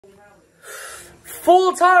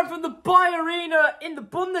Full time from the Bayern Arena in the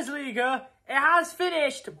Bundesliga. It has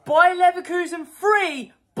finished Bayer Leverkusen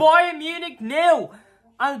 3, Bayern Munich 0.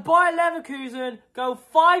 And Bayer Leverkusen go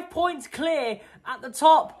 5 points clear at the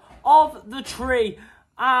top of the tree.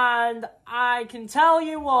 And I can tell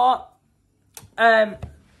you what, I'm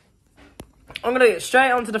going to get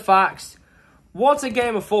straight onto the facts. What a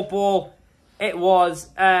game of football it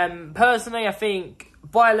was. Personally, I think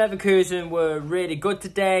Bayer Leverkusen were really good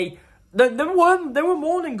today. They were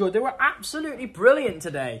more than good. They were absolutely brilliant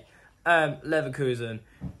today, Leverkusen.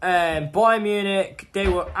 Bayern Munich, they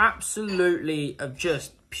were absolutely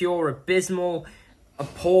just pure abysmal,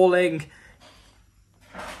 appalling,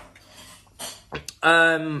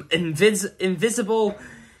 invisible.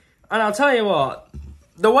 And I'll tell you what,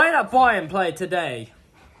 the way that Bayern played today,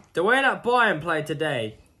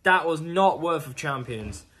 that was not worth of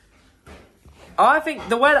champions. I think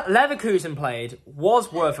the way that Leverkusen played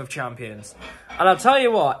was worth of champions. And I'll tell you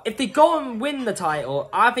what, if they go and win the title,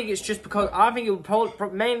 I think it's just because,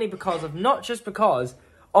 mainly because of, not just because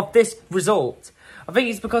of this result. I think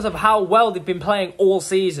it's because of how well they've been playing all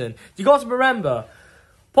season. You got to remember,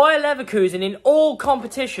 Bayer Leverkusen in all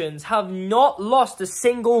competitions have not lost a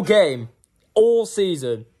single game all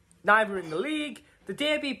season. Neither in the league, the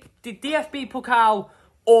DFB Pokal,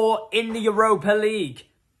 or in the Europa League.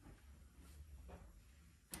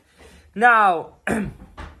 Now,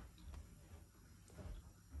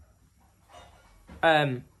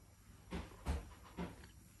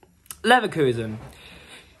 Leverkusen,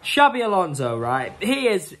 Xabi Alonso, right? He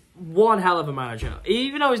is one hell of a manager.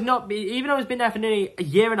 Even though he's been there for nearly a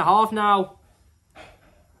year and a half now.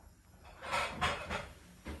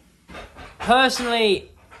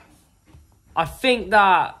 Personally, I think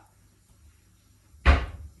that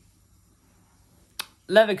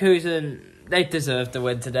Leverkusen, they deserved the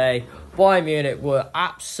win today. Bayern Munich were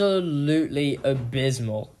absolutely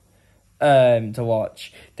abysmal to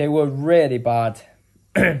watch. They were really bad.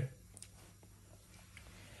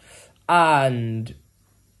 And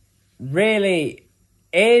really,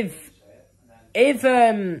 if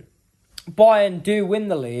Bayern do win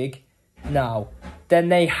the league now, then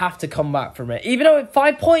they have to come back from it. Even though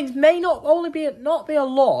 5 points may not be a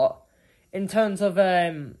lot in terms of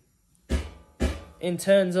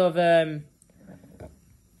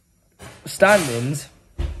standings,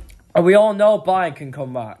 and we all know Bayern can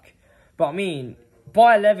come back. But I mean,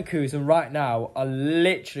 Bayer Leverkusen right now are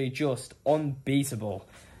literally just unbeatable.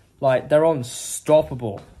 Like, they're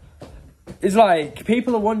unstoppable. It's like,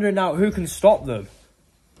 people are wondering now who can stop them.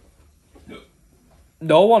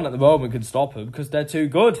 No one at the moment can stop them because they're too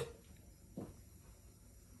good.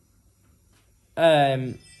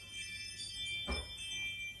 I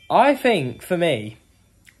think, for me,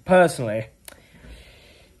 personally,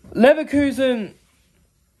 Leverkusen,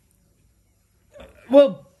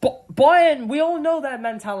 well, Bayern, we all know their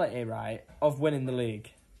mentality, right, of winning the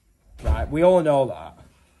league, right? We all know that.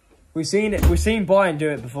 We've seen it. We've seen Bayern do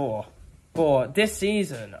it before, but this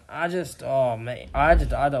season, I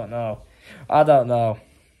don't know.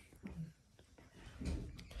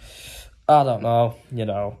 You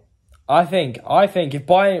know, I think if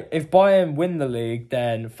Bayern win the league,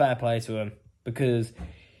 then fair play to them, because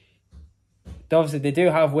obviously they do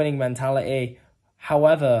have winning mentality.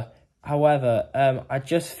 However, I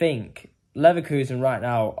just think Leverkusen right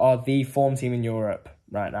now are the form team in Europe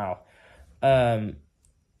right now.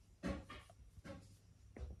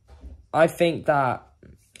 I think that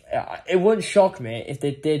it wouldn't shock me if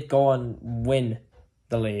they did go and win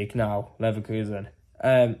the league now, Leverkusen.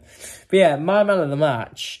 But yeah, my man of the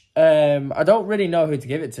match, I don't really know who to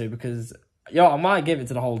give it to, because I might give it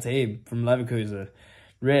to the whole team from Leverkusen,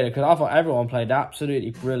 really, because I thought everyone played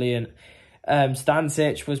absolutely brilliant.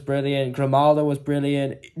 Stanisic was brilliant, Grimaldo was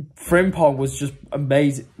brilliant, Frimpong was just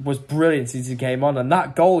amazing, was brilliant since he came on, and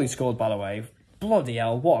that goal he scored, by the way, bloody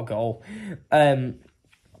hell, what a goal.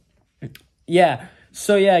 Yeah,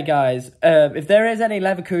 so yeah, guys, if there is any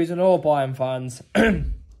Leverkusen or Bayern fans,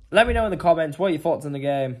 let me know in the comments what your thoughts on the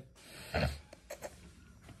game.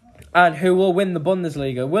 And who will win the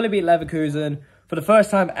Bundesliga? Will it beat Leverkusen for the first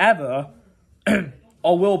time ever?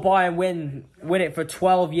 Or will Bayern win it for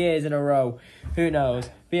 12 years in a row? Who knows?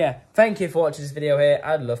 But yeah, thank you for watching this video here.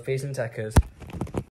 I'd love peace and techers.